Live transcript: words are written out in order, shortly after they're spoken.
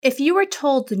If you were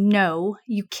told no,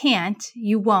 you can't,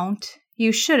 you won't,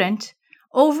 you shouldn't,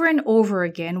 over and over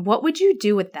again, what would you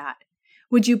do with that?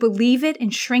 Would you believe it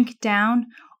and shrink down?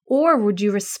 Or would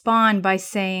you respond by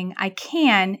saying, I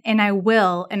can and I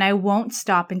will and I won't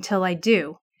stop until I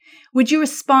do? Would you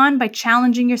respond by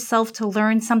challenging yourself to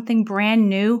learn something brand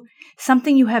new,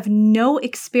 something you have no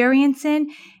experience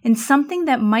in, and something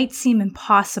that might seem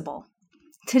impossible?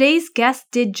 Today's guest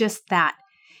did just that.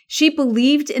 She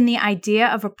believed in the idea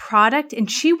of a product, and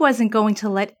she wasn't going to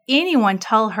let anyone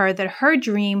tell her that her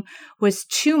dream was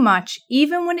too much,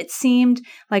 even when it seemed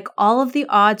like all of the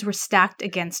odds were stacked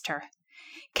against her.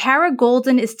 Kara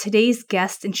Goldin is today's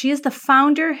guest, and she is the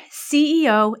founder,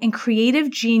 CEO, and creative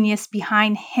genius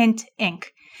behind Hint Inc.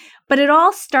 But it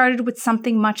all started with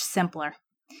something much simpler.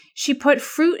 She put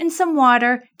fruit in some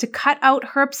water to cut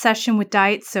out her obsession with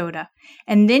diet soda,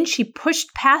 and then she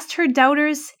pushed past her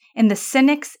doubters and the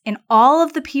cynics and all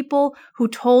of the people who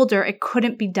told her it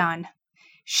couldn't be done.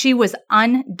 She was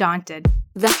undaunted.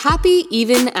 The Happy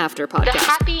Even After Podcast. The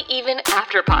Happy Even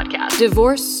After Podcast.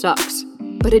 Divorce sucks,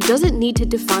 but it doesn't need to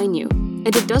define you,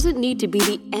 and it doesn't need to be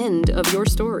the end of your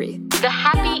story. The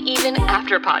Happy Even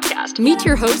After Podcast. Meet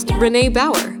your host, Renee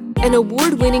Bauer, an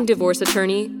award-winning divorce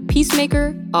attorney,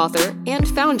 peacemaker, author, and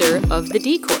founder of The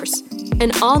D-Course,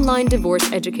 an online divorce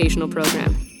educational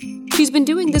program. She's been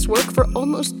doing this work for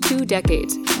almost 2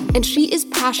 decades, and she is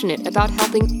passionate about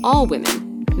helping all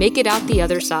women make it out the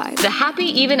other side. The Happy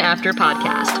Even After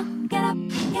Podcast.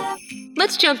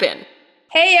 Let's jump in.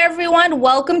 Hey everyone,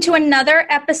 welcome to another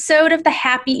episode of the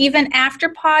Happy Even After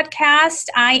Podcast.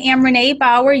 I am Renee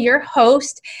Bauer, your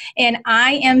host, and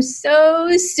I am so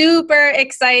super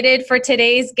excited for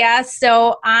today's guest.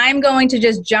 So I'm going to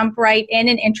just jump right in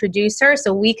and introduce her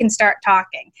so we can start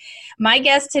talking. My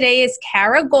guest today is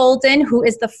Kara Goldin, who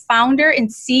is the founder and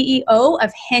CEO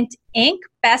of Hint Inc.,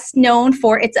 best known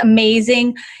for its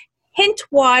amazing Hint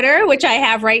water, which I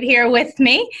have right here with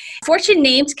me. Fortune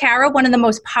named Kara one of the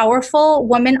most powerful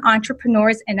women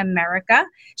entrepreneurs in America.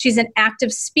 She's an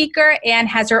active speaker and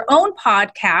has her own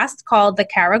podcast called The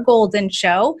Kara Goldin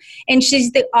Show. And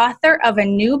she's the author of a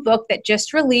new book that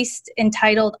just released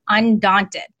entitled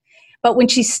Undaunted. But when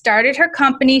she started her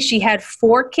company, she had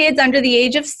 4 kids under the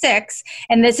age of 6.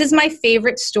 And this is my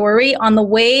favorite story. On the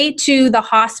way to the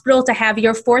hospital to have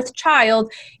your 4th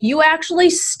child, you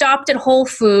actually stopped at Whole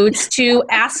Foods to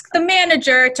ask the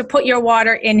manager to put your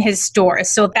water in his store.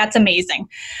 So that's amazing.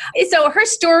 So her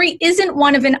story isn't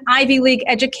one of an Ivy League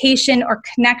education or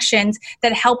connections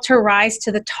that helped her rise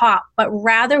to the top, but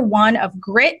rather one of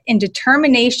grit and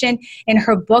determination. And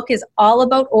her book is all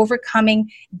about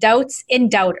overcoming doubts and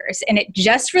doubters. And it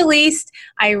just released.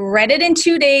 I read it in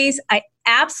 2 days. I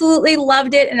absolutely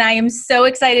loved it. And I am so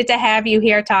excited to have you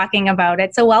here talking about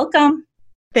it. So welcome.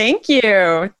 Thank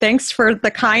you. Thanks for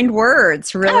the kind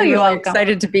words. Really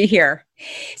excited to be here.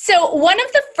 So one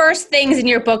of the first things in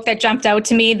your book that jumped out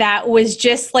to me that was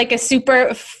just like a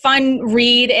super fun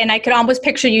read, and I could almost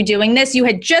picture you doing this. You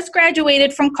had just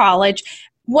graduated from college,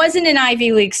 wasn't an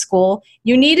Ivy League school,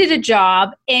 you needed a job,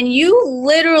 and you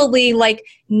literally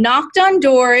knocked on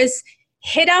doors,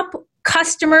 hit up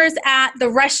customers at the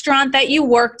restaurant that you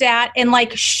worked at, and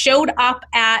showed up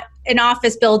at an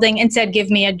office building and said,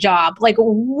 give me a job.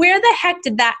 Where the heck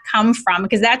did that come from?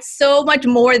 Because that's so much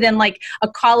more than a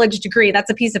college degree.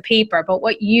 That's a piece of paper. But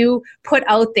what you put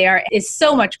out there is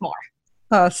so much more.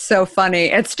 Oh, so funny.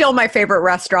 It's still my favorite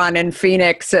restaurant in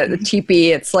Phoenix, the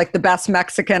Teepee. It's the best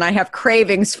Mexican. I have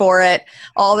cravings for it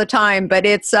all the time. But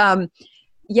it's,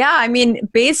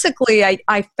 basically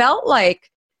I felt like,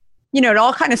 it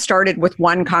all kind of started with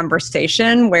one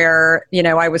conversation where,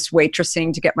 I was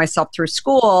waitressing to get myself through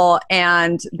school,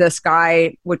 and this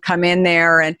guy would come in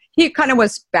there, and he kind of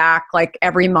was back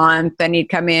every month, and he'd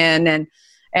come in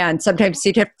and sometimes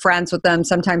he'd have friends with them.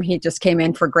 Sometimes he just came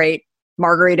in for great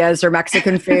margaritas or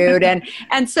Mexican food.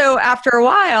 And so after a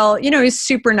while, he's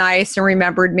super nice and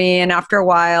remembered me. And after a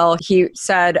while he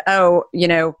said, oh,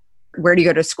 where do you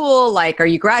go to school? Are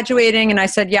you graduating? And I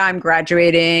said, yeah, I'm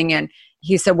graduating. And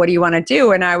he said, what do you want to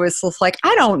do? And I was just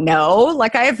I don't know.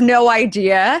 I have no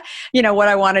idea, what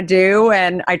I want to do.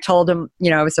 And I told him,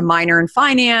 I was a minor in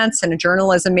finance and a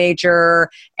journalism major,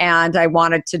 and I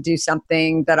wanted to do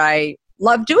something that I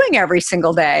love doing every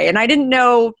single day. And I didn't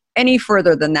know any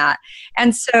further than that.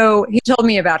 And so he told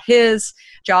me about his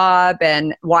job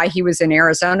and why he was in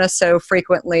Arizona so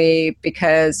frequently,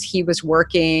 because he was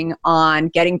working on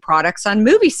getting products on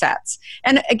movie sets.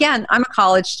 And again, I'm a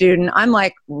college student. I'm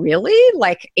like, really?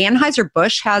 Like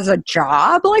Anheuser-Busch has a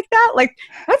job like that? Like,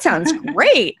 that sounds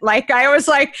great. Like, I was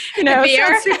like, you know,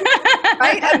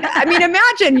 right? I mean,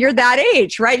 imagine you're that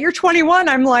age, right? You're 21.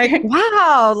 I'm like,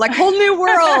 wow, like whole new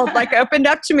world, like opened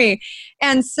up to me.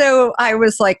 And so I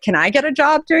was like, can I get a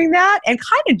job doing that? And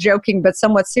kind of joking, but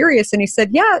somewhat serious. And he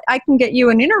said, yeah, I can get you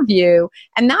an interview.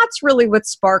 And that's really what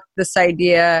sparked this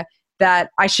idea that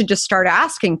I should just start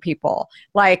asking people,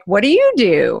 like, what do you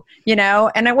do? You know,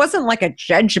 and it wasn't like a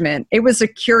judgment. It was a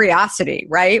curiosity,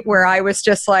 right? Where I was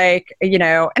just like, you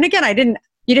know, and again,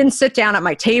 you didn't sit down at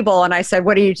my table and I said,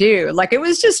 what do you do? Like, it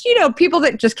was just, you know, people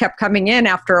that just kept coming in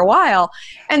after a while.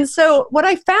 And so what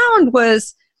I found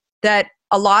was that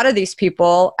a lot of these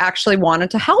people actually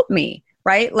wanted to help me,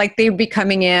 right? Like, they'd be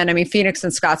coming in. I mean, Phoenix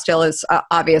and Scottsdale is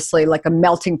obviously like a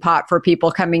melting pot for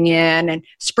people coming in, and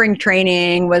spring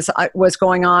training was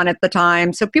going on at the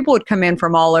time. So people would come in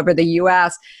from all over the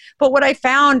US. But what I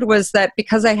found was that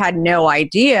because I had no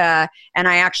idea, and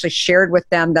I actually shared with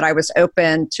them that I was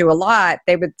open to a lot,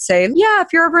 they would say, yeah, if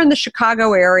you're ever in the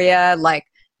Chicago area, like,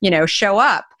 you know, show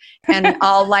up and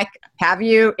I'll like have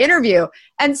you interview.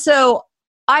 And so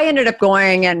I ended up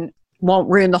going, and won't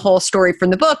ruin the whole story from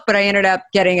the book, but I ended up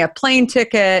getting a plane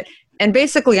ticket. And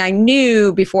basically I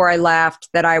knew before I left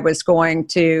that I was going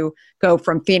to go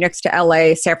from Phoenix to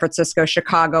LA, San Francisco,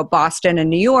 Chicago, Boston, and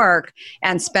New York,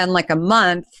 and spend like a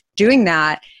month doing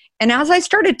that. And as I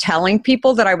started telling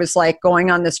people that I was like going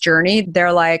on this journey,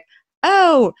 they're like,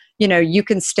 oh, you know, you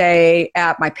can stay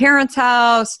at my parents'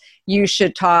 house. You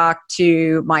should talk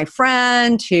to my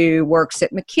friend who works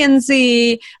at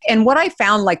McKinsey. And what I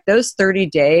found, like those 30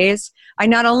 days, I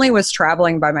not only was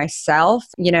traveling by myself,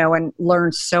 you know, and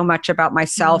learned so much about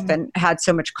myself and had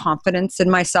so much confidence in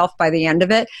myself by the end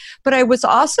of it, but I was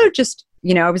also just,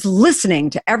 you know, I was listening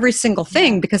to every single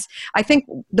thing, because I think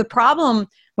the problem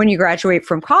when you graduate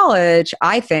from college,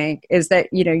 I think, is that,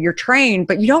 you know, you're trained,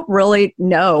 but you don't really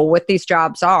know what these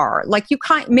jobs are. Like,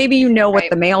 maybe you know what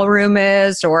the mailroom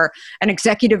is or an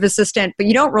executive assistant, but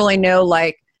you don't really know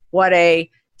like what a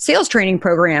sales training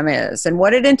program is and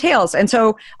what it entails. And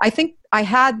so I think I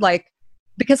had like,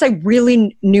 because I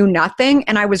really knew nothing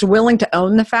and I was willing to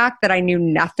own the fact that I knew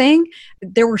nothing,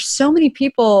 there were so many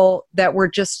people that were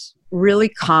just really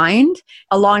kind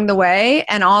along the way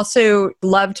and also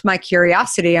loved my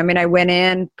curiosity. I mean, I went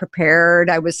in prepared.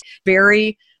 I was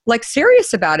very like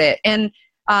serious about it. And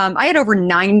I had over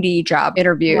 90 job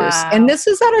interviews. Wow. And this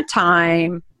is at a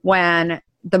time when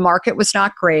the market was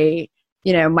not great.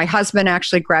 You know, my husband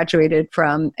actually graduated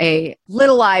from a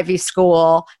little Ivy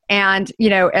school. And, you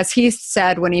know, as he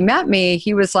said when he met me,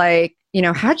 he was like, you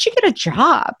know, how'd you get a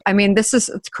job? I mean, it's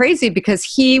crazy, because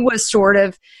he was sort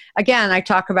of, again, I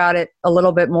talk about it a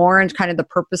little bit more and kind of the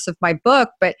purpose of my book,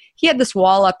 but he had this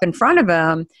wall up in front of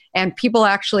him and people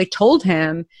actually told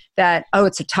him that, oh,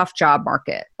 it's a tough job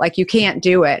market. Like, you can't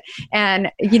do it. And,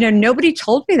 you know, nobody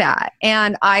told me that.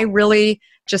 And I really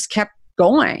just kept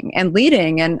going and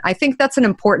leading. And I think that's an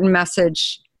important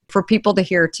message for people to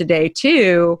hear today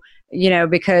too, you know,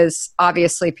 because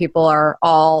obviously people are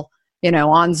all, you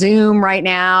know, on Zoom right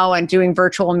now and doing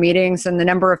virtual meetings, and the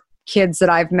number of kids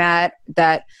that I've met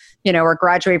that, you know, are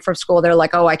graduating from school, they're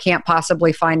like, oh, I can't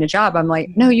possibly find a job. I'm like,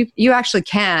 no, you actually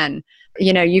can.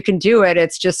 You know, you can do it.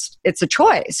 It's just, it's a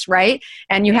choice, right?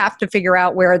 And you have to figure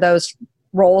out where those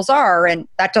roles are. And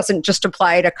that doesn't just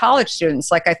apply to college students.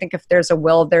 Like, I think if there's a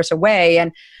will, there's a way.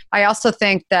 And I also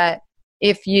think that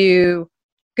if you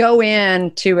go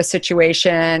into a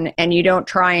situation and you don't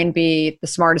try and be the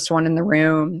smartest one in the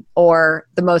room or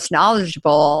the most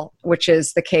knowledgeable, which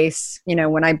is the case, you know,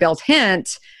 when I built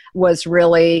Hint,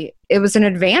 it was an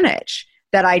advantage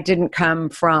that I didn't come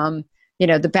from, you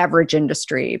know, the beverage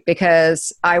industry,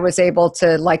 because I was able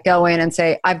to like go in and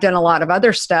say, I've done a lot of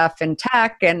other stuff in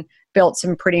tech and built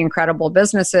some pretty incredible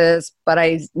businesses, but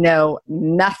I know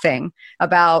nothing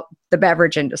about the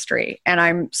beverage industry. And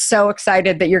I'm so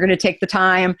excited that you're going to take the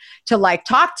time to like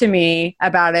talk to me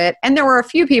about it. And there were a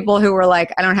few people who were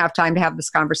like, I don't have time to have this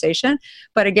conversation.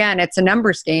 But again, it's a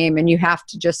numbers game and you have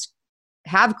to just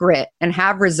have grit and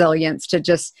have resilience to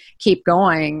just keep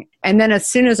going. And then as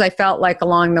soon as I felt like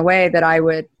along the way that I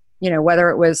would, you know, whether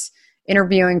it was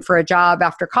interviewing for a job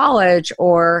after college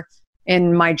or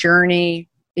in my journey,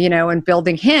 you know, and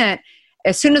building Hint,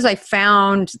 as soon as I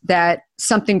found that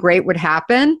something great would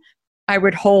happen, I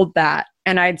would hold that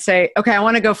and I'd say, okay, I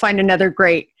want to go find another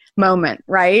great moment,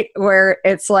 right? Where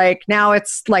it's like, now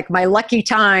it's like my lucky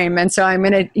time. And so I'm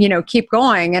going to, keep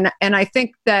going. And I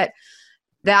think that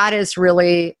is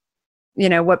really,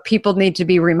 what people need to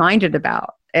be reminded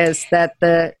about, is that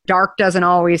the dark doesn't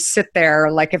always sit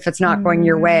there. Like if it's not going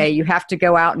your way, you have to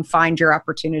go out and find your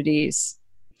opportunities.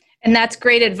 And that's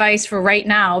great advice for right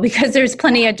now, because there's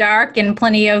plenty of dark and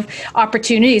plenty of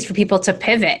opportunities for people to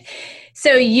pivot.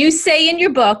 So you say in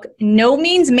your book, no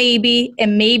means maybe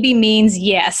and maybe means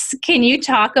yes. Can you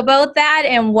talk about that?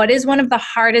 And what is one of the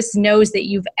hardest no's that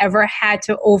you've ever had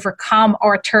to overcome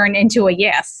or turn into a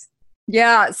yes?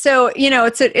 Yeah. So,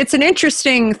 it's an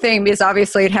interesting thing, because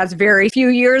obviously it has very few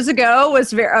years ago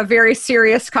was a very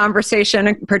serious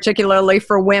conversation, particularly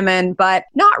for women, but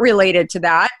not related to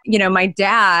that. My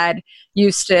dad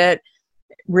used to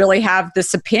really have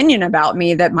this opinion about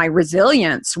me that my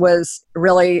resilience was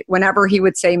really, whenever he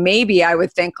would say maybe, I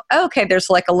would think, okay, there's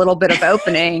like a little bit of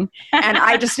opening and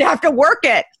I just have to work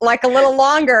it like a little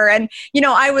longer. And,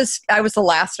 I was the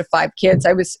last of 5 kids.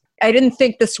 I didn't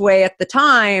think this way at the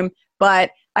time,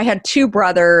 but I had 2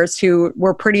 brothers who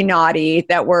were pretty naughty,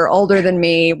 that were older than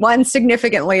me, one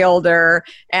significantly older.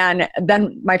 And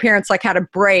then my parents had a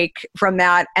break from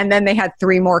that. And then they had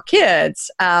 3 more kids.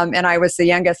 And I was the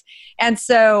youngest. And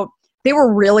so they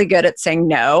were really good at saying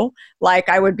no. Like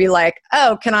I would be like,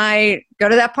 oh, can I go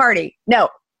to that party? No.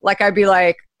 Like I'd be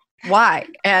like, why?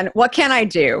 And what can I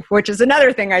do? Which is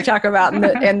another thing I talk about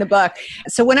in the book.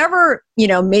 So whenever,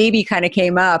 maybe kind of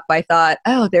came up, I thought,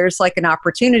 oh, there's like an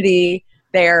opportunity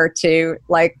there to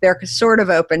they're sort of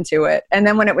open to it. And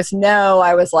then when it was no,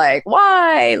 I was like,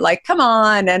 why? Like, come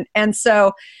on. And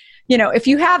so, if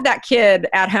you have that kid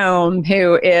at home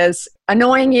who is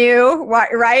annoying you,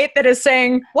 right? That is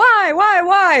saying,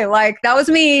 why? Like that was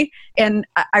me. And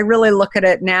I really look at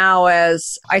it now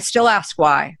as I still ask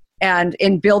why. And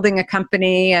in building a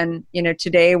company, and,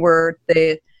 today we're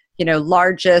the,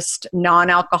 largest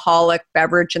non-alcoholic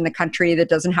beverage in the country that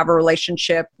doesn't have a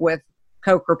relationship with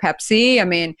Coke or Pepsi. I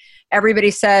mean,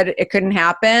 everybody said it couldn't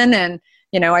happen. And,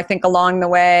 I think along the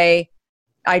way,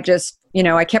 I just,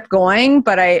 I kept going,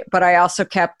 but I also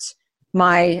kept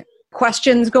my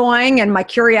questions going and my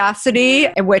curiosity,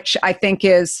 which I think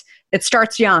it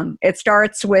starts young. It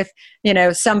starts with,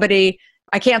 somebody.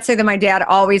 I can't say that my dad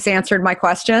always answered my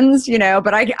questions,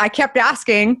 but I kept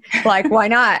asking, like, why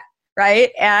not?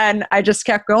 Right. And I just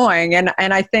kept going. And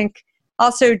I think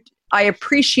also I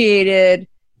appreciated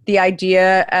the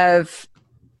idea of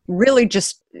really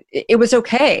just, it was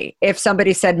okay if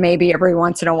somebody said maybe every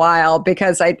once in a while,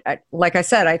 because I like I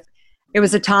said, it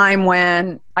was a time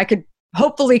when I could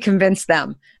hopefully convince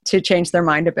them to change their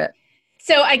mind a bit.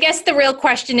 So I guess the real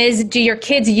question is, do your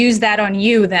kids use that on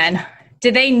you then? Do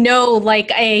they know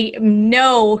like a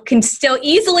no can still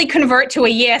easily convert to a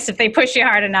yes if they push you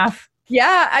hard enough?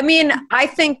 Yeah, I mean, I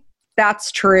think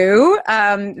that's true,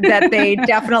 that they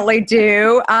definitely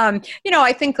do.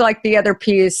 I think like the other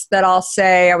piece that I'll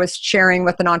say, I was sharing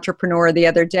with an entrepreneur the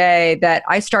other day that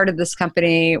I started this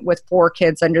company with 4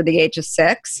 kids under the age of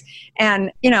 6.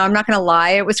 And, I'm not going to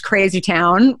lie, it was crazy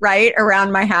town, right,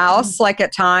 around my house, like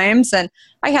at times. And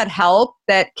I had help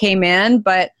that came in,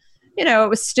 but it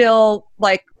was still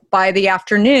like by the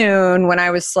afternoon when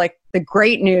I was like, the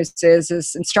great news is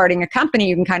in starting a company,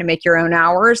 you can kind of make your own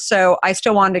hours. So I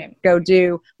still wanted to go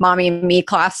do mommy and me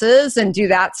classes and do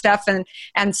that stuff.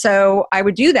 And so I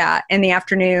would do that in the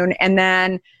afternoon. And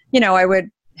then, I would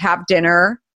have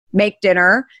dinner, make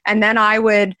dinner, and then I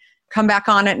would come back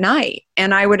on at night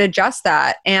and I would adjust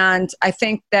that. And I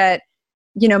think that,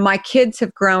 my kids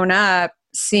have grown up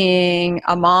seeing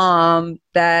a mom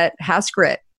that has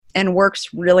grit and works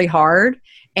really hard.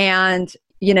 And,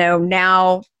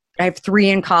 now I have 3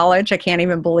 in college. I can't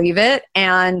even believe it.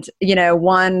 And,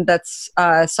 one that's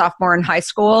a sophomore in high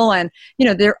school. And,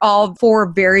 they're all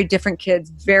 4 very different kids,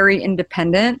 very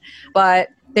independent, but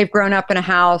they've grown up in a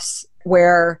house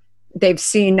where they've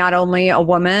seen not only a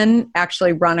woman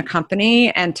actually run a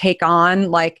company and take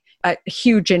on like a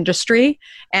huge industry,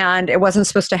 and it wasn't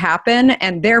supposed to happen.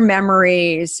 And their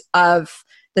memories of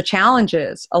the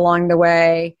challenges along the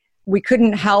way, we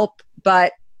couldn't help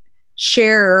but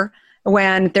share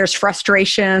when there's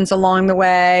frustrations along the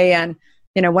way. And,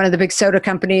 one of the big soda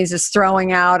companies is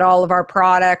throwing out all of our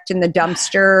product in the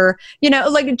dumpster,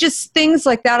 like just things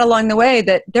like that along the way,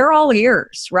 that they're all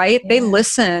ears, right? Yeah. They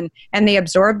listen and they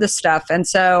absorb the stuff. And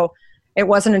so it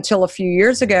wasn't until a few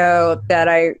years ago that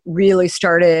I really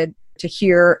started to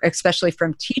hear, especially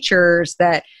from teachers,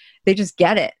 that they just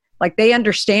get it. Like they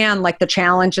understand like the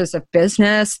challenges of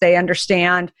business. They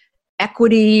understand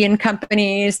equity in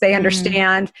companies. They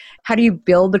understand how do you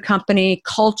build a company,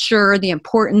 culture, the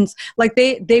importance. Like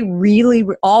they really,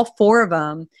 all four of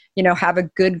them, have a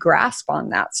good grasp on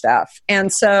that stuff.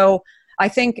 And so I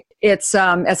think it's,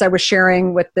 as I was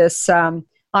sharing with this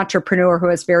entrepreneur who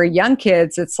has very young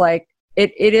kids, it's like,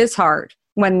 it is hard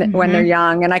when they're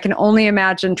young. And I can only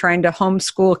imagine trying to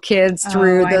homeschool kids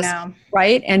through this,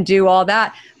 right? And do all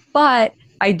that. But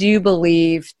I do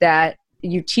believe that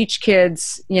you teach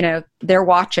kids, they're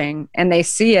watching and they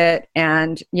see it,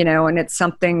 and, and it's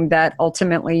something that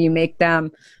ultimately you make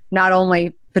them not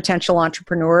only potential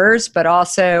entrepreneurs, but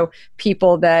also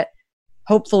people that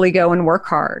hopefully go and work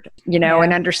hard,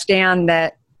 and understand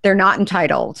that they're not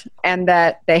entitled and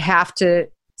that they have to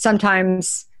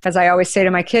sometimes, as I always say to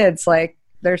my kids, like,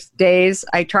 there's days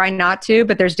I try not to,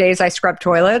 but there's days I scrub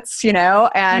toilets,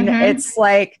 and it's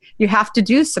like you have to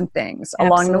do some things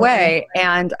along the way.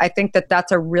 And I think that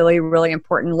that's a really, really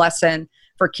important lesson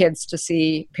for kids to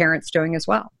see parents doing as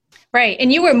well. Right.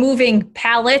 And you were moving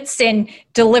pallets and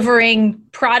delivering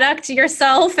product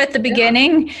yourself at the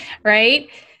beginning, right?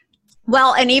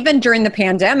 Well, and even during the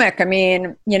pandemic, I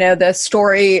mean, the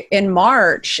story in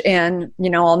March, and,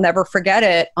 I'll never forget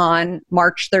it, on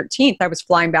March 13th, I was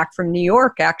flying back from New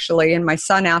York, actually, and my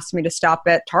son asked me to stop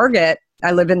at Target.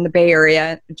 I live in the Bay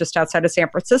Area, just outside of San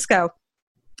Francisco.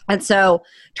 And so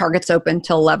Target's open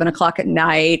till 11 o'clock at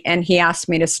night, and he asked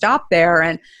me to stop there.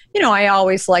 And, I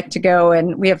always like to go,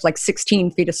 and we have like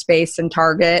 16 feet of space in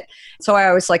Target. So I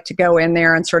always like to go in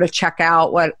there and sort of check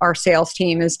out what our sales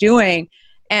team is doing.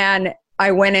 And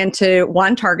I went into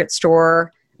one Target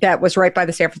store that was right by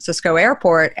the San Francisco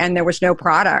airport, and there was no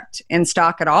product in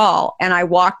stock at all. And I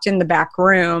walked in the back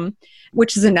room,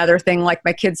 which is another thing, like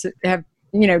my kids have,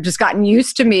 just gotten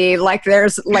used to me. Like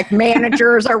there's like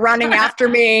managers are running after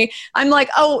me. I'm like,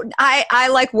 oh, I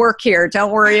like work here.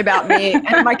 Don't worry about me.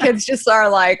 And my kids just are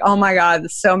like, oh my God,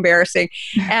 this is so embarrassing.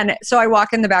 And so I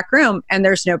walk in the back room and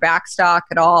there's no back stock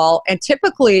at all. And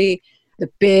typically the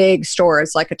big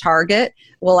stores like a Target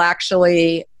will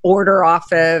actually order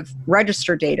off of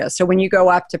register data. So when you go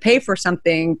up to pay for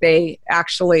something, they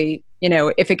actually,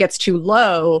 if it gets too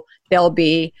low, they'll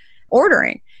be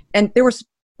ordering. And there was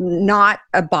not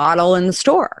a bottle in the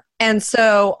store. And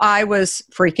so I was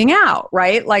freaking out,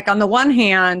 right? Like on the one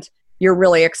hand, you're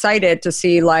really excited to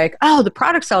see like, oh, the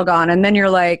product's all gone. And then you're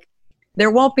like,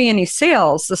 there won't be any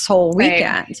sales this whole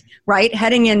weekend, right?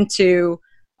 Heading into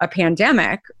a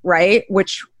pandemic, right?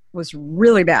 Which was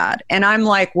really bad. And I'm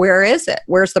like, where is it?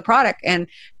 Where's the product? And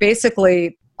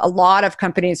basically, a lot of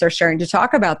companies are starting to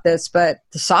talk about this, but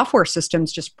the software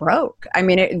systems just broke. I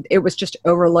mean, it was just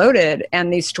overloaded,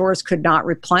 and these stores could not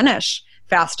replenish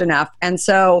fast enough. And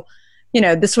so,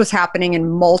 this was happening in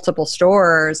multiple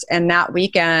stores. And that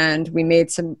weekend, we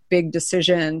made some big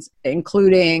decisions,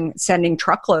 including sending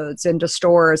truckloads into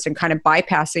stores and kind of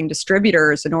bypassing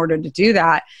distributors in order to do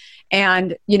that.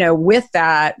 And, with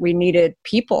that, we needed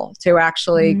people to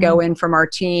actually go in from our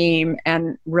team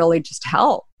and really just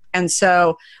help. And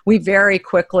so we very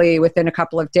quickly, within a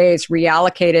couple of days,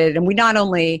 reallocated, and we not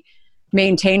only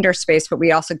maintained our space, but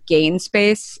we also gained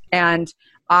space. And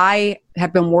I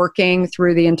have been working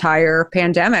through the entire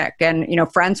pandemic, and,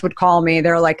 friends would call me.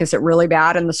 They're like, is it really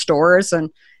bad in the stores? And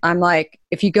I'm like,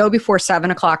 if you go before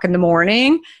 7 o'clock in the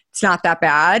morning, it's not that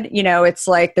bad. It's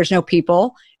like there's no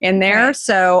people in there. Right.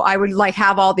 So I would like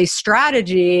have all these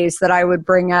strategies that I would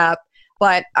bring up.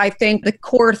 But I think the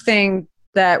core thing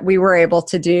that we were able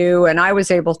to do, and I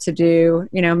was able to do,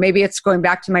 maybe it's going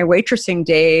back to my waitressing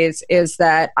days, is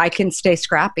that I can stay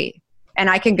scrappy and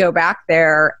I can go back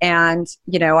there and,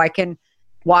 I can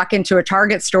walk into a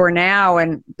Target store now.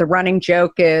 And the running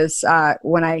joke is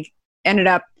when I ended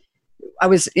up, I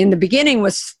was in the beginning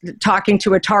was talking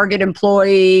to a Target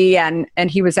employee, and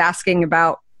he was asking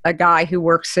about a guy who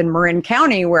works in Marin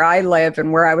County where I live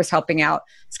and where I was helping out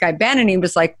this guy, Ben. And he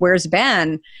was like, where's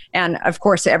Ben? And of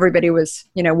course, everybody was,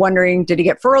 wondering, did he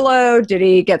get furloughed? Did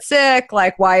he get sick?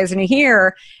 Like, why isn't he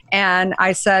here? And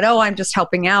I said, oh, I'm just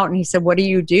helping out. And he said, what do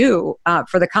you do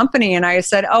for the company? And I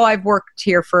said, oh, I've worked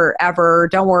here forever.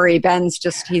 Don't worry.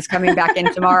 He's coming back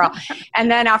in tomorrow. And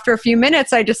then after a few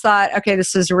minutes, I just thought, okay,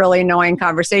 this is a really annoying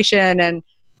conversation. And,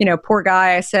 poor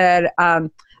guy, I said, I'm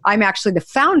actually the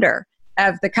founder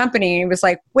of the company. He was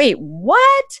like, wait,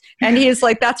 what? And he's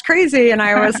like, that's crazy. And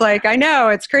I was like, I know,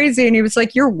 it's crazy. And he was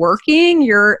like, you're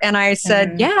working? And I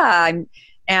said, yeah,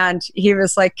 And he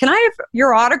was like, can I have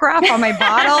your autograph on my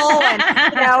bottle? And,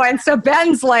 and so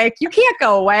Ben's like, you can't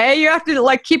go away. You have to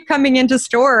like keep coming into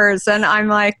stores. And I'm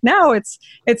like, no,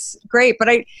 it's great. But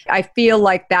I feel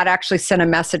like that actually sent a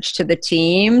message to the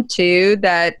team too,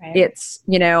 that it's,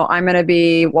 I'm going to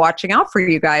be watching out for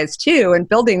you guys too and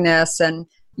building this. And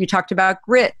you talked about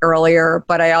grit earlier,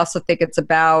 but I also think it's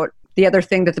about the other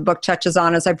thing that the book touches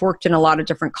on is I've worked in a lot of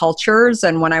different cultures.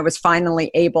 And when I was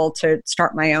finally able to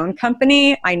start my own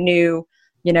company, I knew,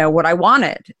 what I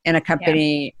wanted in a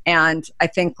company. Yeah. And I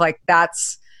think like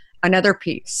that's another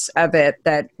piece of it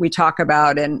that we talk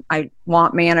about. And I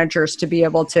want managers to be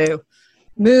able to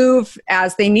move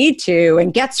as they need to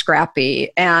and get scrappy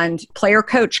and player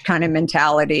coach kind of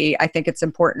mentality. I think it's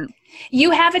important.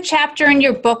 You have a chapter in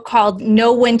your book called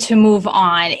Know When to Move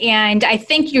On. And I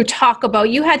think you talk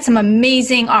about, you had some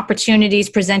amazing opportunities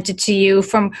presented to you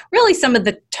from really some of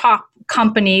the top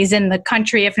companies in the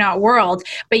country, if not world,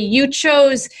 but you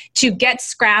chose to get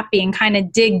scrappy and kind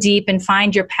of dig deep and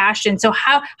find your passion. So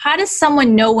how does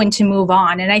someone know when to move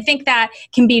on? And I think that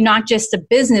can be not just a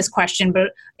business question,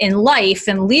 but in life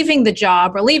and leaving the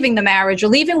job or leaving the marriage or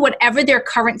leaving whatever their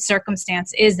current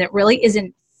circumstance is that really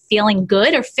isn't feeling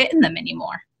good or fitting them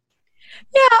anymore.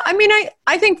 Yeah, I mean,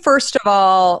 I think first of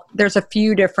all, there's a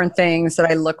few different things that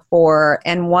I look for.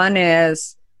 And one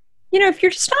is, if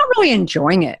you're just not really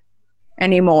enjoying it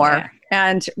anymore.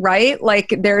 And right,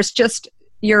 like there's just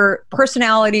your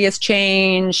personality has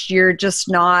changed. You're just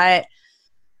not,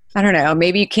 I don't know,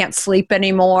 maybe you can't sleep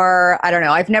anymore. I don't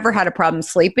know. I've never had a problem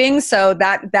sleeping. So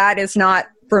that is not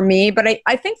for me. But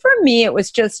I think for me, it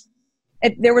was just,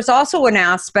 there was also an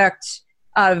aspect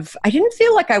of, I didn't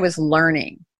feel like I was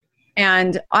learning.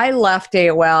 And I left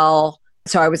AOL.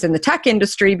 So I was in the tech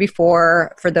industry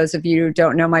before, for those of you who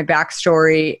don't know my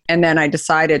backstory. And then I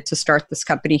decided to start this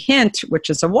company, Hint, which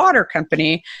is a water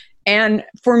company. And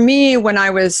for me, when I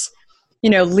was,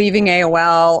 leaving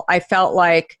AOL, I felt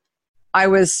like I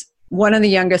was one of the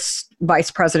youngest vice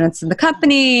presidents in the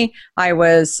company. I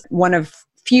was one of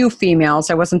few females.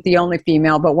 I wasn't the only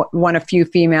female, but one of few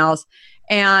females.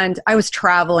 And I was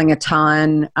traveling a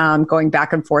ton, going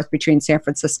back and forth between San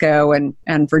Francisco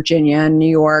and Virginia and New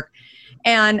York.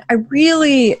 And I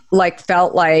really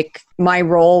felt like my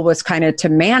role was kind of to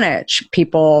manage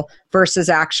people versus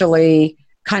actually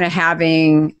kind of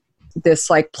having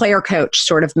this player coach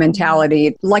sort of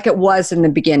mentality like it was in the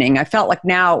beginning. I felt like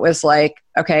now it was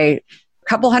okay, a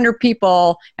couple hundred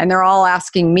people and they're all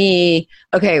asking me,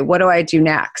 okay, what do I do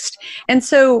next? And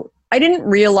so I didn't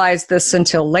realize this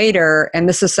until later. And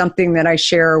this is something that I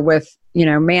share with,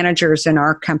 managers in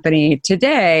our company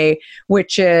today,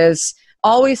 which is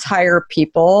always hire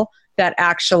people that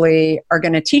actually are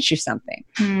going to teach you something.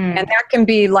 And that can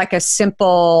be as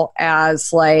simple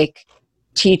as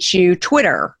teach you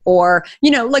Twitter or,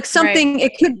 something, right.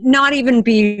 It could not even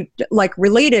be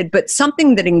related, but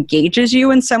something that engages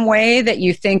you in some way that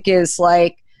you think is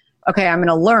okay, I'm going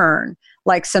to learn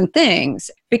some things,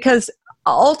 because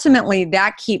ultimately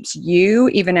that keeps you,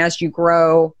 even as you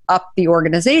grow up the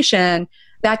organization,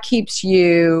 that keeps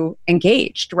you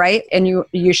engaged, right? And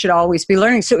you should always be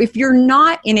learning. So if you're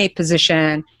not in a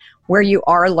position where you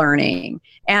are learning,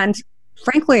 and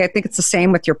frankly, I think it's the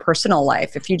same with your personal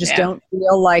life. If you just don't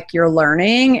feel like you're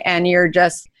learning and you're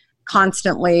just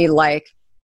constantly I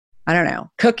don't know,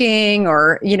 cooking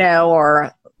or,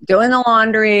 or doing the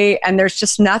laundry and there's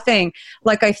just nothing,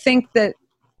 I think that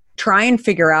try and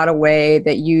figure out a way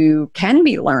that you can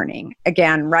be learning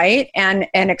again, right? And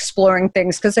exploring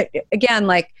things. Because again,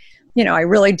 I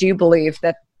really do believe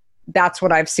that that's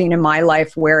what I've seen in my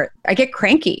life where I get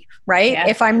cranky, right? Yeah.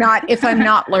 If I'm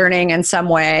not learning in some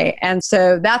way. And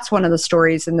so that's one of the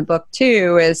stories in the book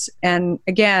too and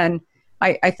again,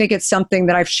 I think it's something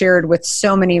that I've shared with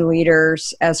so many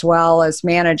leaders as well as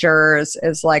managers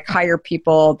is hire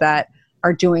people that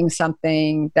are doing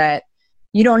something that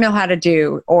you don't know how to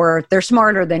do, or they're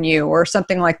smarter than you, or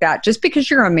something like that. Just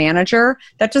because you're a manager,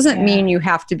 that doesn't mean you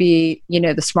have to be,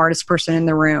 the smartest person in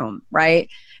the room, right?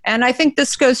 And I think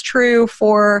this goes true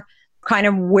for kind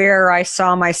of where I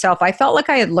saw myself. I felt like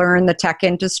I had learned the tech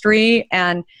industry,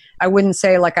 and I wouldn't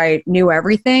say I knew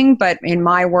everything, but in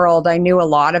my world, I knew a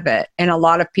lot of it. And a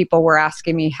lot of people were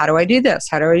asking me, how do I do this?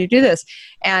 How do I do this?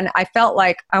 And I felt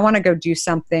like I want to go do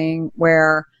something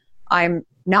where I'm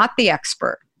not the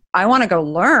expert. I want to go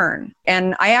learn.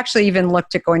 And I actually even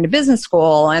looked at going to business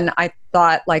school, and I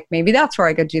thought maybe that's where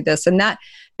I could do this. And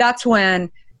that's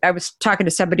when I was talking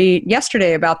to somebody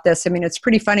yesterday about this. I mean, it's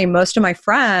pretty funny. Most of my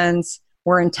friends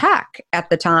were in tech at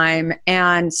the time.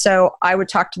 And so I would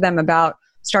talk to them about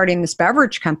starting this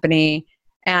beverage company.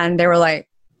 And they were like,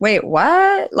 wait,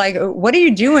 what? Like, what are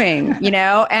you doing?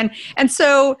 And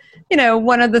so,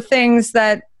 one of the things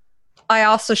that I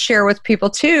also share with people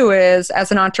too is,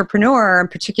 as an entrepreneur,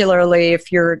 and particularly if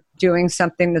you're doing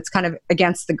something that's kind of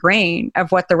against the grain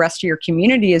of what the rest of your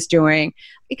community is doing,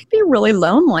 it can be really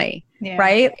lonely,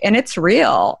 right? And it's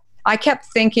real. I kept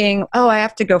thinking, I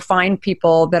have to go find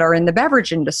people that are in the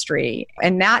beverage industry.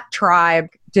 And that tribe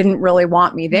didn't really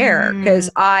want me there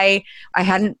because I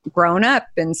hadn't grown up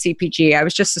in CPG. I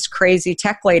was just this crazy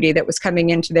tech lady that was coming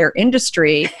into their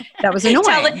industry that was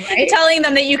annoying. Telling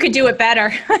them that you could do it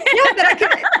better.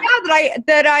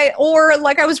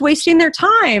 I was wasting their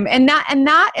time. And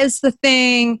that is the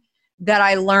thing that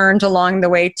I learned along the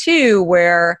way too,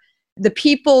 where the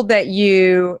people that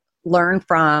you learn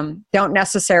from don't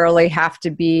necessarily have to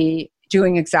be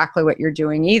doing exactly what you're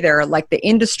doing either. Like the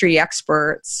industry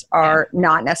experts are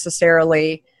not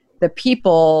necessarily the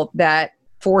people that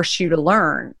force you to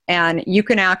learn. And you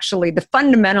can actually, the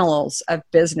fundamentals of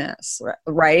business,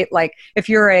 right? Like if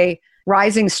you're a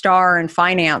rising star in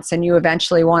finance and you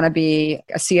eventually want to be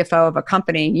a CFO of a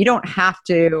company, you don't have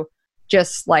to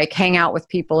just like hang out with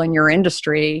people in your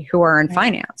industry who are in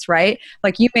finance, right?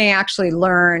 Like you may actually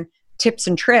learn tips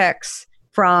and tricks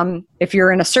from, if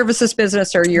you're in a services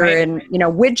business or you're in,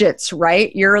 widgets,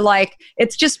 right? You're like,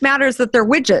 it just matters that they're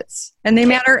widgets and they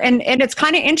matter. And it's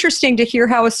kind of interesting to hear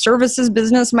how a services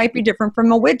business might be different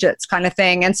from a widgets kind of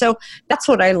thing. And so that's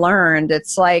what I learned.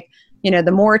 It's like,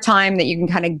 the more time that you can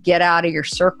kind of get out of your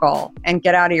circle and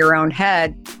get out of your own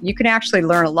head, you can actually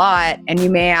learn a lot, and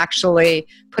you may actually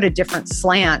put a different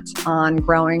slant on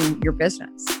growing your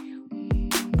business.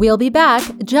 We'll be back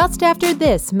just after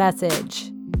this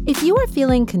message. If you are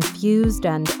feeling confused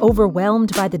and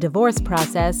overwhelmed by the divorce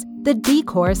process, the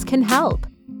D-Course can help.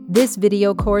 This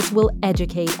video course will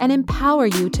educate and empower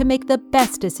you to make the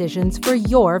best decisions for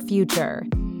your future.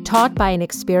 Taught by an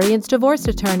experienced divorce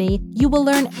attorney, you will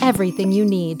learn everything you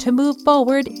need to move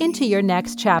forward into your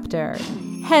next chapter.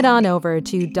 Head on over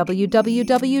to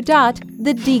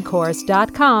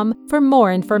www.thedcourse.com for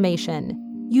more information.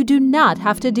 You do not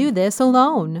have to do this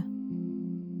alone.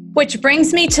 Which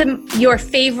brings me to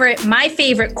my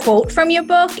favorite quote from your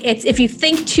book. It's, if you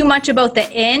think too much about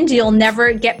the end, you'll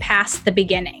never get past the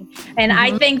beginning. And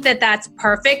I think that that's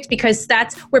perfect because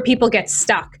that's where people get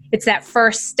stuck. It's that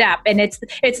first step. And it's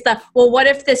the, well, what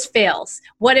if this fails?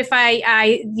 What if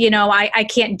I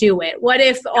can't do it? What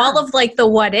if all of like the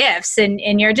what ifs, and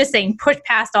you're just saying, push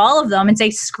past all of them and say,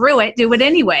 screw it, do it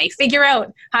anyway, figure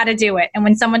out how to do it. And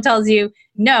when someone tells you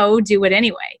no, do it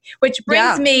anyway, which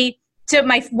brings me to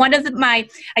one of my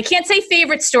I can't say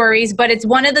favorite stories, but it's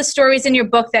one of the stories in your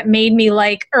book that made me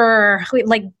like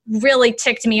really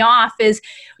ticked me off. Is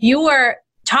you were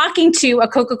talking to a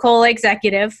Coca-Cola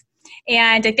executive,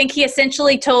 and I think he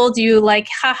essentially told you like,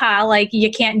 haha, like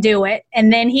you can't do it.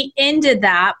 And then he ended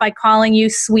that by calling you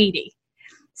sweetie.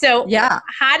 So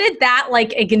how did that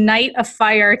like ignite a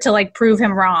fire to like prove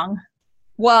him wrong?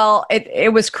 Well,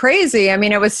 it was crazy. I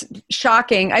mean, it was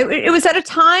shocking. It was at a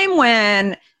time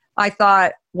when I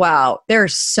thought, wow,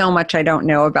 there's so much I don't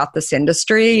know about this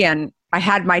industry. And I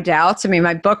had my doubts. I mean,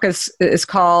 my book is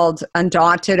called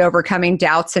Undaunted: Overcoming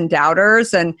Doubts and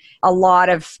Doubters. And a lot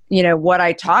of, what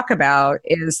I talk about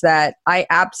is that I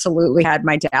absolutely had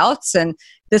my doubts. And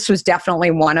this was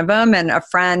definitely one of them. And a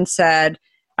friend said,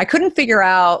 I couldn't figure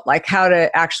out like how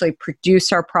to actually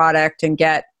produce our product and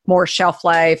get more shelf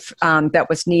life that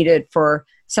was needed for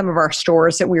some of our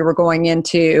stores that we were going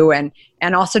into, and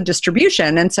also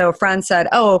distribution. And so a friend said,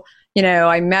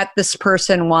 I met this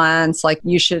person once, like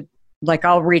you should, like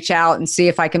I'll reach out and see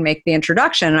if I can make the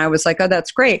introduction. And I was like, oh,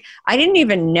 that's great. I didn't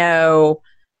even know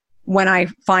when I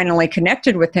finally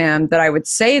connected with him that I would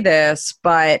say this,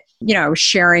 but, I was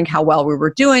sharing how well we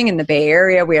were doing in the Bay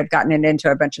Area. We had gotten it into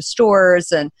a bunch of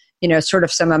stores and, sort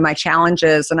of some of my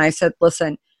challenges. And I said,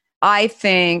 listen, I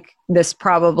think this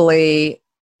probably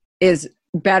is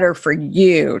better for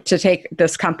you to take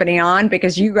this company on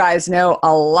because you guys know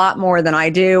a lot more than I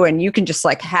do, and you can just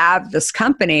like have this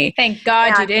company. Thank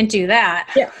God you didn't do that.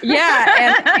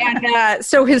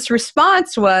 So his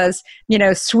response was,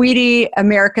 sweetie,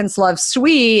 Americans love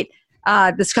sweet.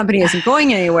 This company isn't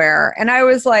going anywhere. And I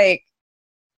was like,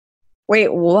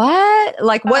 wait, what?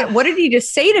 Like, what did he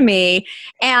just say to me?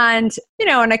 And,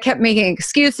 and I kept making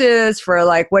excuses for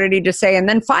like, what did he just say? And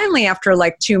then finally, after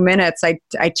like 2 minutes, I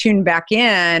tuned back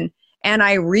in and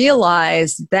I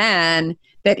realized then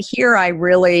that here I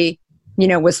really,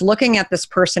 was looking at this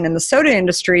person in the soda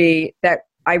industry that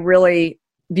I really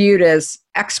viewed as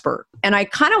expert. And I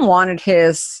kind of wanted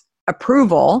his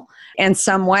approval in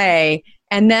some way.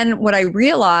 And then what I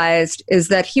realized is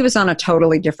that he was on a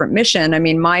totally different mission. I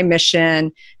mean, my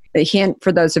mission, the hint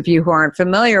for those of you who aren't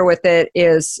familiar with it,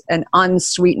 is an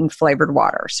unsweetened flavored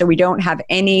water. So we don't have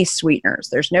any sweeteners.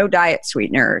 There's no diet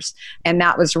sweeteners. And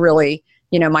that was really,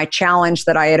 my challenge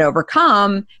that I had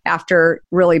overcome after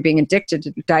really being addicted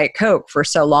to Diet Coke for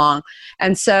so long.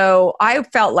 And so I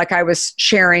felt like I was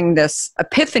sharing this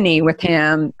epiphany with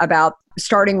him about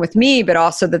starting with me, but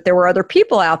also that there were other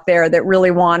people out there that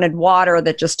really wanted water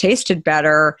that just tasted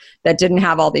better, that didn't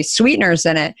have all these sweeteners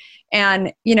in it.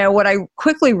 And, what I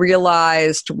quickly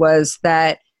realized was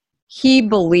that he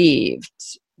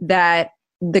believed that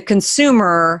the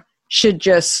consumer should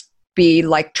just be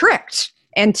like tricked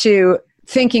into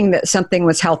thinking that something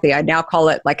was healthy. I now call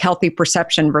it like healthy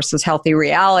perception versus healthy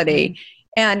reality.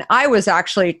 And I was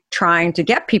actually trying to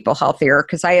get people healthier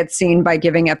because I had seen by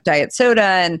giving up diet soda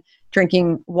and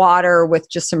drinking water with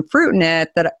just some fruit in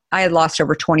it that I had lost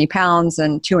over 20 pounds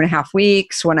in 2.5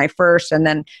 weeks when I first, and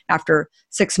then after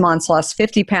 6 months, lost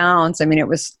 50 pounds. I mean, it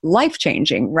was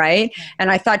life-changing, right? And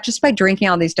I thought just by drinking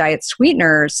all these diet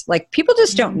sweeteners, like people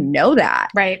just don't know that,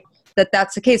 right?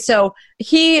 That's the case. So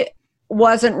he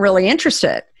wasn't really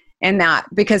interested in that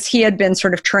because he had been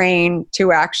sort of trained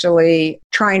to actually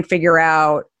try and figure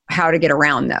out how to get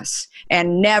around this.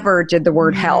 And never did the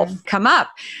word health come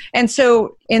up. And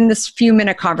so in this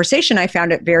few-minute conversation, I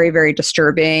found it very, very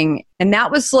disturbing. And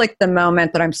that was like the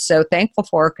moment that I'm so thankful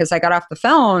for, because I got off the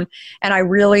phone and I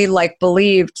really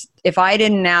believed if I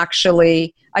didn't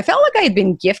actually, I felt like I had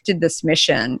been gifted this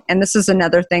mission. And this is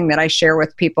another thing that I share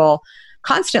with people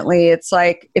constantly. It's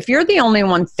like, if you're the only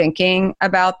one thinking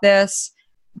about this,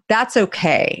 that's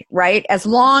okay, right? As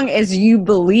long as you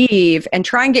believe and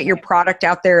try and get your product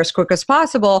out there as quick as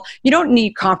possible, you don't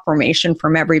need confirmation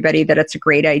from everybody that it's a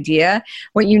great idea.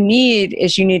 What you need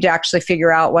is you need to actually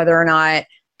figure out whether or not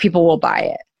people will buy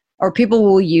it or people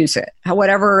will use it,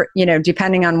 whatever,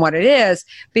 depending on what it is,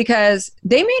 because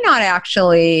they may not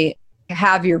actually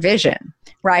have your vision,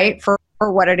 right? For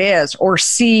what it is, or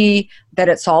see that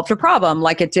it solved a problem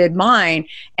like it did mine.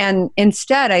 And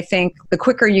instead, I think the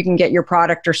quicker you can get your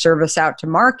product or service out to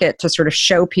market to sort of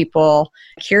show people,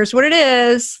 here's what it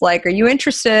is, are you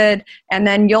interested? And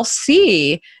then you'll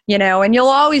see, and you'll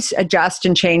always adjust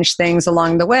and change things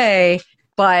along the way.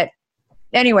 But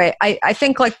anyway, I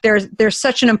think there's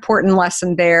such an important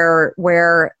lesson there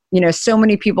where, so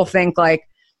many people think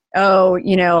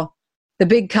the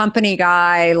big company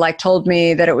guy told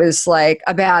me that it was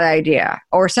a bad idea,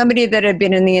 or somebody that had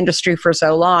been in the industry for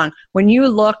so long. When you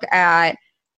look at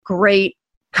great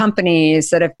companies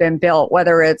that have been built,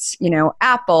 whether it's,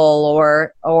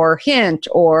 Apple or Hint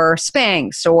or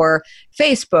Spanx or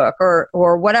Facebook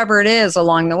or whatever it is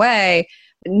along the way,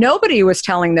 nobody was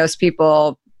telling those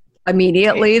people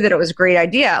immediately that it was a great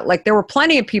idea. There were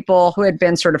plenty of people who had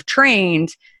been sort of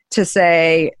trained to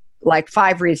say,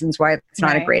 5 reasons why it's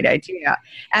not a great idea.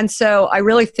 And so I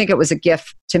really think it was a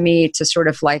gift to me to sort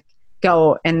of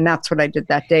go, and that's what I did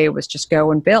that day, was just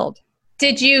go and build.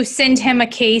 Did you send him a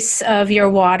case of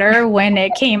your water when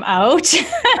it came out?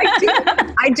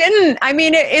 I didn't. I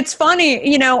mean, it's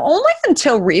funny, only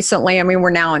until recently. I mean, we're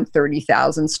now in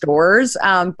 30,000 stores.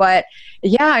 But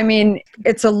yeah, I mean,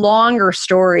 it's a longer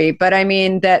story, but I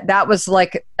mean, that was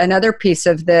another piece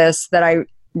of this that I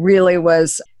really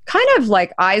was kind of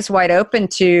eyes wide open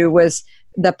to, was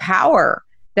the power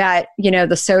that,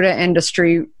 the soda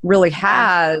industry really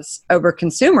has over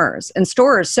consumers and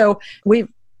stores. So we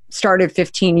started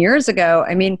 15 years ago.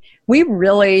 I mean, we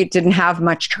really didn't have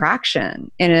much traction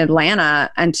in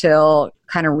Atlanta until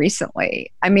kind of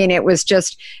recently. I mean, it was,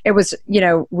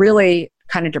 really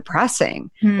kind of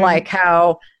depressing,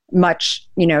 how much,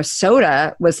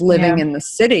 soda was living in the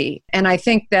city. And I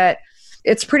think that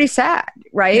it's pretty sad,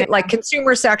 right? Yeah.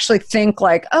 Consumers actually think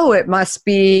oh, it must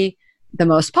be the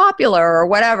most popular or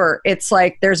whatever. It's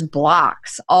there's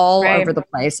blocks all over the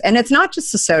place. And it's not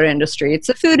just the soda industry, it's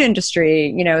the food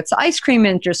industry, it's the ice cream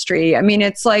industry. I mean,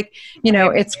 it's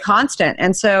it's constant.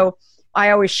 And so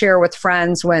I always share with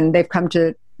friends when they've come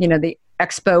to, the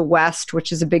Expo West,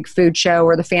 which is a big food show,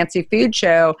 or the fancy food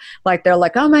show, they're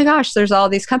oh my gosh, there's all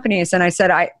these companies. And I said,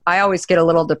 I always get a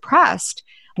little depressed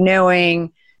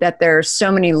knowing that there's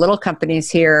so many little companies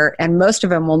here, and most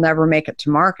of them will never make it to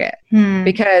market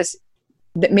because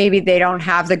maybe they don't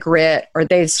have the grit, or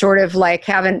they sort of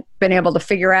haven't been able to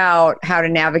figure out how to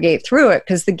navigate through it,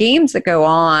 because the games that go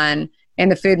on in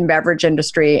the food and beverage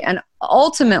industry, and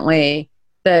ultimately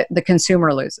the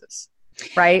consumer loses.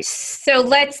 right? So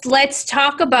let's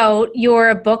talk about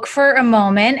your book for a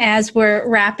moment as we're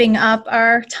wrapping up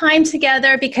our time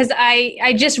together, because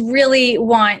I just really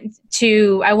want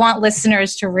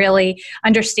listeners to really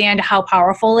understand how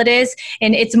powerful it is.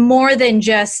 And it's more than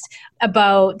just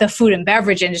about the food and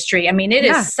beverage industry. I mean, it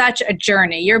is such a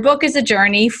journey. Your book is a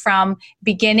journey from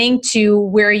beginning to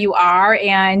where you are.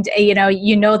 And,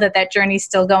 you know that journey is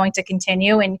still going to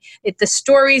continue. And the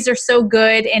stories are so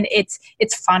good, and it's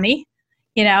funny.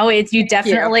 You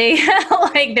definitely,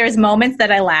 like, there's moments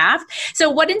that I laugh. So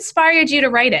what inspired you to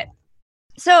write it?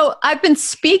 So I've been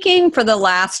speaking for the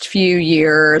last few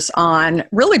years on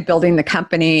really building the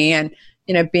company and,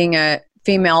 being a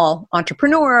female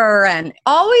entrepreneur, and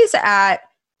always at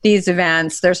these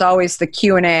events, there's always the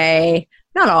Q&A,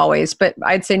 not always, but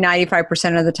I'd say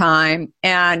 95% of the time.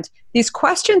 And these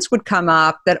questions would come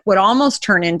up that would almost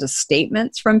turn into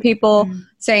statements from people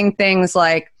saying things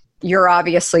like, you're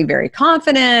obviously very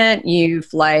confident, you've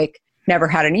never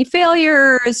had any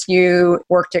failures, you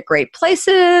worked at great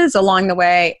places along the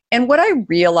way. And what I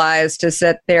realized is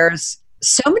that there's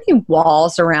so many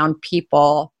walls around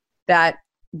people that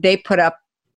they put up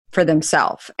for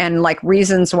themselves and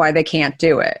reasons why they can't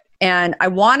do it. And I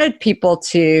wanted people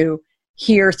to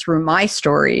hear through my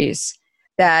stories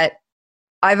that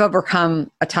I've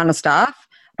overcome a ton of stuff,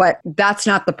 but that's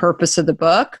not the purpose of the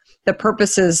book. The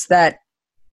purpose is that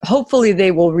hopefully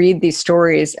they will read these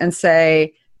stories and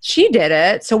say, she did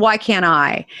it, so why can't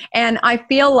I? And I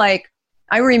feel like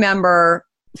I remember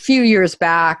a few years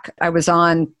back, I was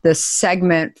on this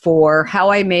segment for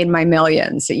How I Made My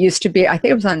Millions. It used to be, I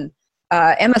think it was on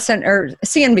MSN or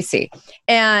CNBC.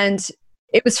 And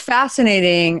it was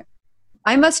fascinating.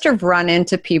 I must have run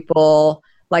into people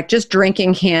just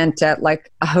drinking hint at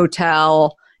a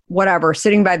hotel, whatever,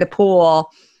 sitting by the pool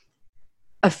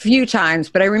a few times.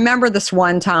 But I remember this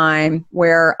one time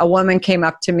where a woman came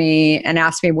up to me and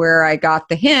asked me where I got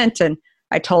the hint. And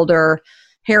I told her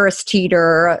Harris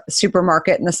Teeter, a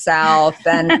supermarket in the South.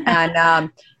 And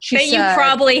she said, you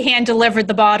probably hand delivered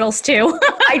the bottles too.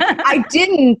 I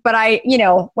didn't, but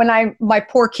when my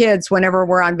poor kids, whenever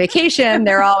we're on vacation,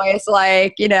 they're always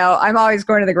I'm always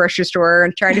going to the grocery store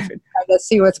and trying to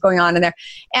see what's going on in there.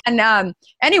 And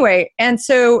anyway, and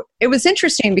so it was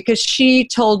interesting because she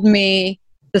told me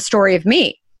the story of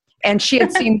me, and she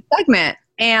had seen the segment,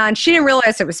 and she didn't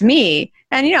realize it was me.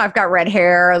 And, I've got red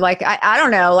hair. I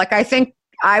don't know, I think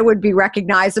I would be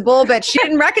recognizable, but she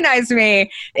didn't recognize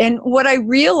me. And what I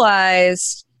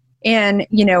realized in,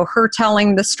 her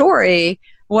telling the story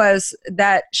was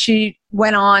that she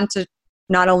went on to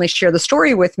not only share the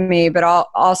story with me, but I'll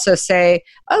also say,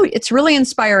 oh, it's really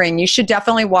inspiring. You should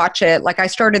definitely watch it. I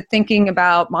started thinking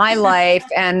about my life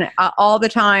and all the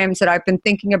times that I've been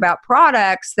thinking about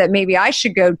products that maybe I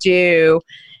should go do.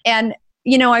 And,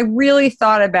 I really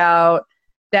thought about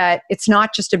that it's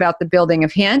not just about the building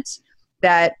of Hint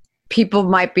that people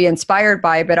might be inspired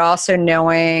by, but also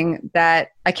knowing that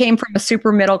I came from a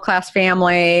super middle class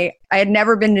family. I had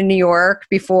never been to New York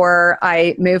before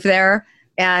I moved there,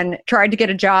 and tried to get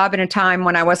a job in a time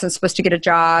when I wasn't supposed to get a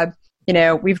job.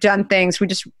 We've done things. We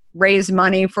just raised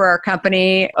money for our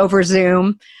company over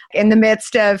Zoom in the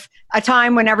midst of a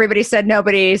time when everybody said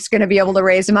nobody's going to be able to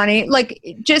raise money.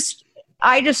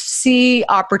 I just see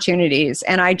opportunities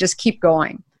and I just keep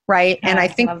going. Right. And I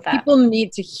think people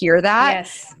need to hear that.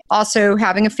 Yes. Also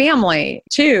having a family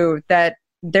too, that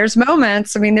there's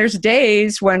moments, there's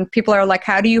days when people are like,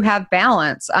 how do you have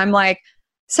balance? I'm like,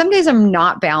 some days I'm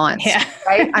not balanced,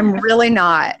 right? I'm really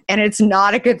not. And it's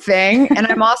not a good thing. And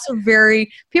I'm also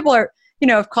people are,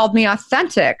 have called me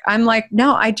authentic. I'm like,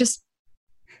 no, I just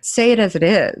say it as it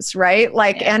is, right?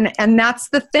 And that's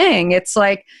the thing. It's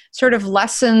sort of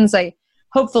lessons.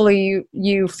 Hopefully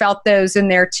you felt those in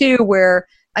there too, where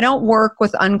I don't work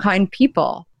with unkind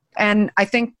people. And I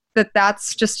think that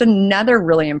that's just another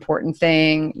really important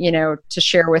thing, to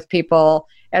share with people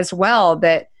as well,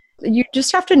 that you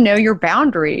just have to know your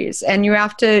boundaries and you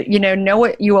have to, know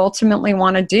what you ultimately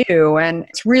want to do. And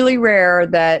it's really rare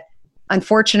that,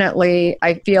 unfortunately,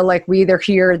 I feel like we either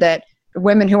hear that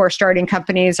women who are starting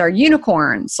companies are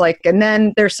unicorns, and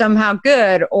then they're somehow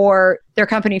good, or their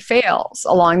company fails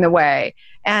along the way.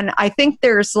 And I think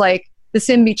there's this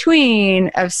in between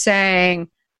of saying,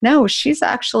 no, she's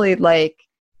actually done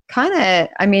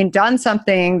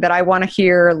something that I want to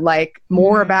hear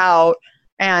more about.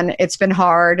 And it's been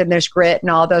hard and there's grit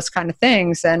and all those kind of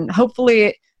things. And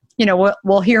hopefully,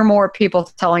 we'll hear more people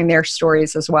telling their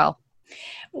stories as well.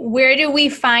 Where do we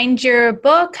find your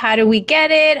book? How do we get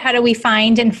it? How do we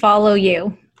find and follow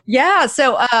you? Yeah.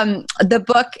 So the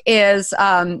book is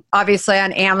obviously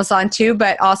on Amazon too,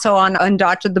 but also on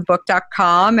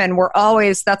undoctoredthebook.com. And we're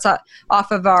always, that's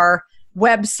off of our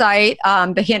website,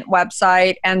 the Hint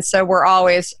website. And so we're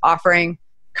always offering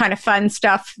kind of fun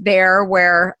stuff there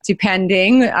where,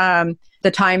 depending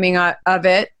the timing of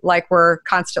it, like we're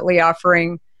constantly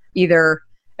offering either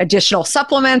additional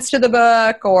supplements to the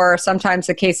book or sometimes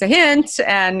a case of Hint.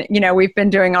 And, we've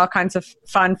been doing all kinds of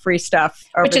fun free stuff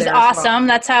over Which is there awesome. as well.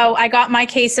 That's how I got my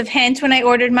case of Hint when I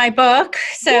ordered my book.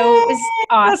 So it was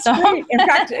awesome. That's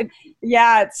great. In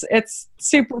fact, it's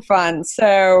super fun.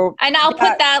 So, and I'll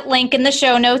put that link in the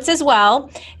show notes as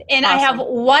well. And awesome. I have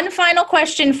one final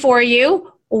question for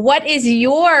you. What is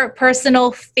your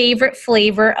personal favorite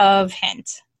flavor of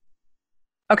Hint?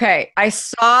 Okay, I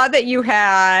saw that you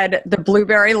had the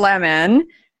blueberry lemon,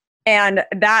 and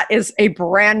that is a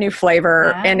brand new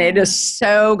flavor, and it is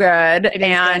so good.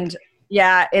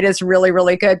 It is really,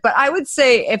 really good. But I would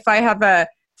say if I have a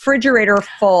refrigerator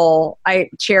full,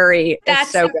 cherry is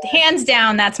so good. Hands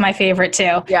down, that's my favorite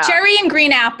too. Yeah. Cherry and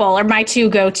green apple are my two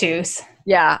go-tos.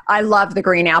 Yeah, I love the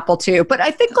green apple too. But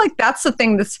I think that's the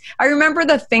thing I remember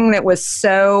the thing that was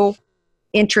so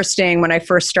interesting when I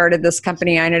first started this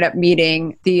company. I ended up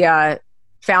meeting the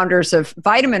founders of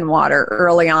Vitamin Water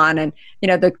early on. And,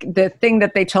 the thing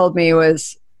that they told me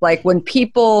was like when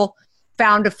people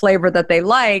found a flavor that they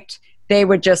liked, they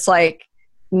would just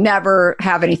never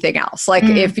have anything else. Like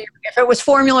if it was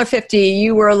Formula 50,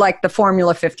 you were like the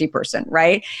Formula 50 person,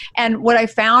 right? And what I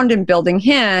found in building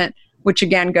Hint, which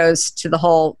again goes to the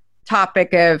whole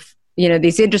topic of,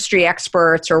 these industry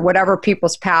experts or whatever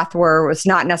people's path was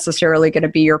not necessarily going to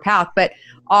be your path. But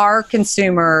our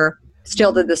consumer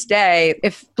still to this day,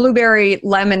 if blueberry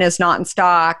lemon is not in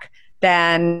stock,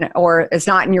 or is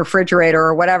not in your refrigerator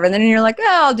or whatever, then you're like,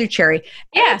 I'll do cherry.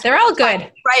 Yeah, they're all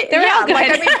good. Right. They're all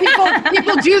good.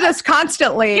 People do this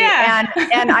constantly. Yeah.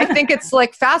 And I think it's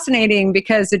fascinating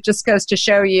because it just goes to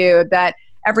show you that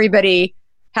everybody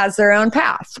has their own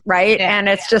path, right? Yeah, and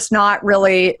it's just not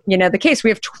really, the case. We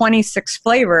have 26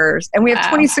 flavors, and we have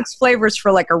 26 flavors for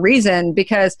a reason,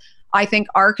 because I think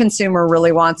our consumer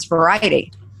really wants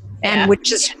variety, and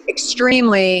which is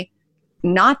extremely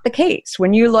not the case.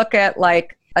 When you look at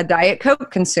a Diet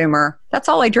Coke consumer, that's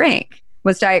all I drank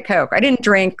was Diet Coke. I didn't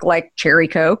drink cherry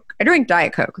Coke. I drank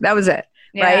Diet Coke. That was it.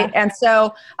 Yeah. Right. And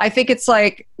so I think it's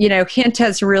Hint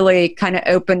has really kind of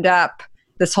opened up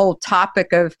this whole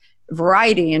topic of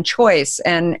variety and choice,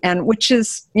 and which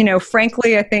is,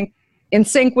 frankly, I think in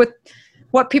sync with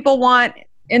what people want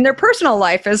in their personal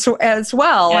life as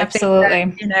well. Absolutely.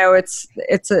 I think that,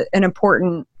 it's an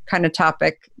important kind of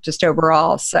topic just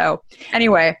overall. So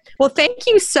anyway, well, thank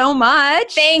you so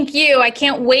much. Thank you. I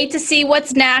can't wait to see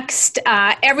what's next.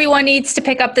 Everyone needs to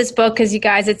pick up this book because, you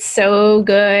guys, it's so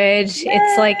good.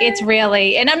 Yay. It's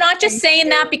really, and I'm not just saying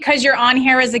that because you're on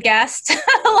here as a guest.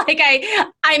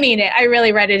 I mean it. I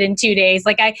really read it in 2 days.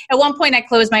 At one point I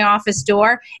closed my office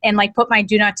door and put my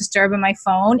do not disturb on my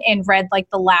phone and read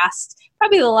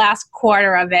probably the last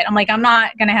quarter of it. I'm I'm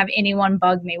not going to have anyone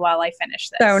bug me while I finish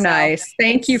this. So nice.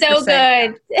 Thank you. So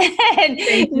good.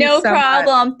 No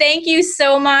problem. Thank you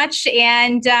so much.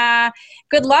 And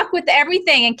good luck with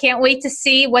everything, and can't wait to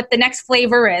see what the next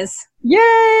flavor is.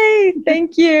 Yay.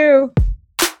 Thank you.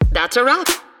 That's a wrap.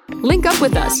 Link up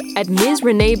with us at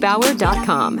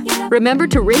MsReneeBauer.com. Remember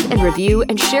to rate and review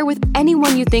and share with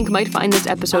anyone you think might find this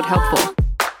episode helpful.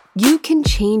 You can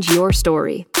change your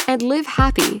story and live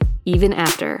happy even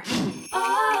after.